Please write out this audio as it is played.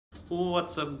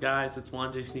What's up guys, it's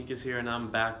Juan J Sneakers here and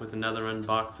I'm back with another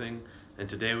unboxing, and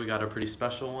today we got a pretty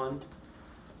special one.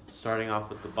 Starting off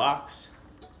with the box,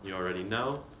 you already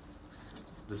know,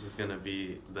 this is going to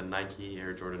be the Nike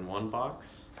Air Jordan 1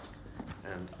 box,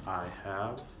 and I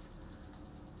have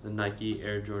the Nike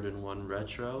Air Jordan 1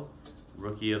 Retro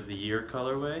Rookie of the Year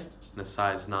colorway in a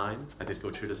size 9. I did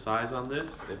go true to size on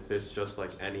this. It fits just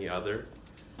like any other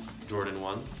Jordan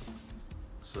 1.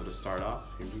 So to start off,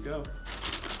 here we go.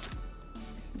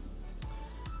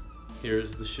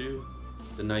 Here's the shoe,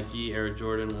 the Nike Air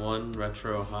Jordan 1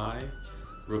 Retro High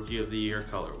Rookie of the Year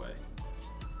colorway.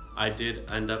 I did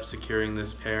end up securing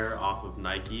this pair off of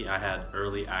Nike. I had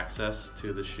early access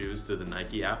to the shoes through the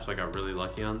Nike app, so I got really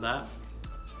lucky on that.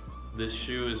 This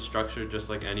shoe is structured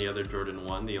just like any other Jordan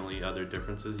 1. The only other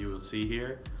differences you will see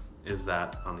here is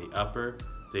that on the upper,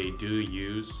 they do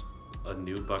use a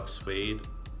nubuck suede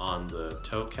on the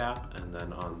toe cap, and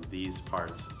then on these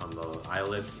parts, on the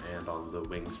eyelets and on the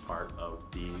wings part of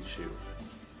the shoe.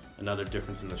 Another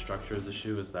difference in the structure of the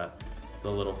shoe is that the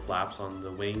little flaps on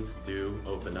the wings do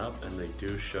open up, and they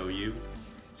do show you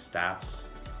stats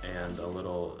and a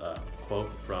little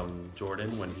quote from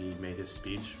Jordan when he made his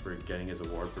speech for getting his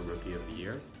award for Rookie of the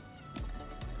Year.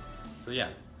 So yeah,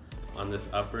 on this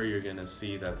upper you're gonna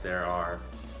see that there are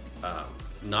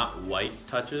not white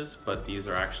touches, but these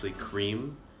are actually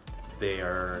cream. They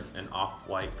are an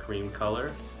off-white cream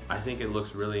color. I think it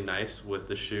looks really nice with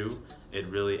the shoe. It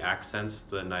really accents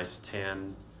the nice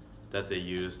tan that they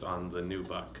used on the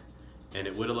nubuck. And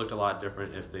it would have looked a lot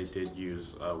different if they did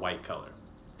use a white color.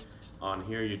 On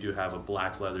here you do have a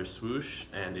black leather swoosh,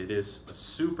 and it is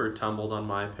super tumbled on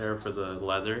my pair for the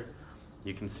leather.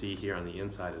 You can see here on the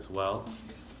inside as well.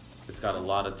 It's got a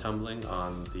lot of tumbling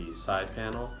on the side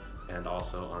panel and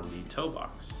also on the toe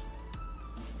box.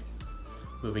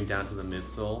 Moving down to the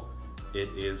midsole, it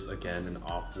is again an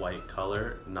off-white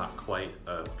color, not quite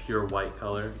a pure white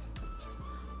color.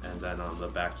 And then on the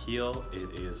back heel,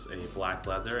 it is a black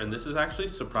leather, and this is actually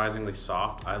surprisingly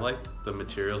soft. I like the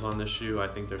materials on this shoe. I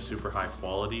think they're super high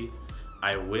quality.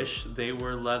 I wish they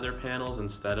were leather panels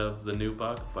instead of the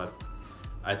nubuck, but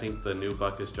I think the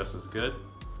nubuck is just as good.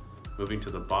 Moving to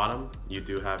the bottom, you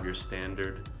do have your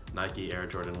standard Nike Air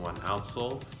Jordan 1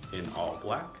 outsole in all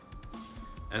black.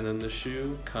 And then the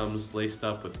shoe comes laced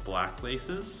up with black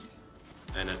laces,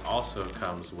 and it also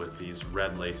comes with these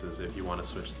red laces if you want to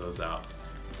switch those out.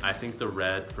 I think the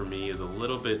red for me is a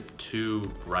little bit too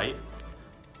bright.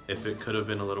 If it could have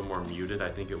been a little more muted, I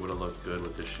think it would have looked good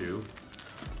with the shoe.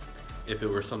 If it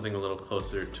were something a little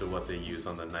closer to what they use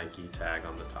on the Nike tag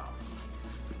on the top.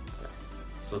 Yeah.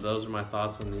 So those are my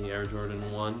thoughts on the Air Jordan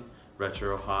 1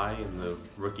 Retro High in the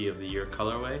Rookie of the Year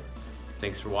colorway.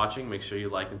 Thanks for watching. Make sure you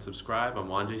like and subscribe. I'm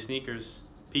Juan J Sneakers.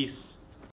 Peace.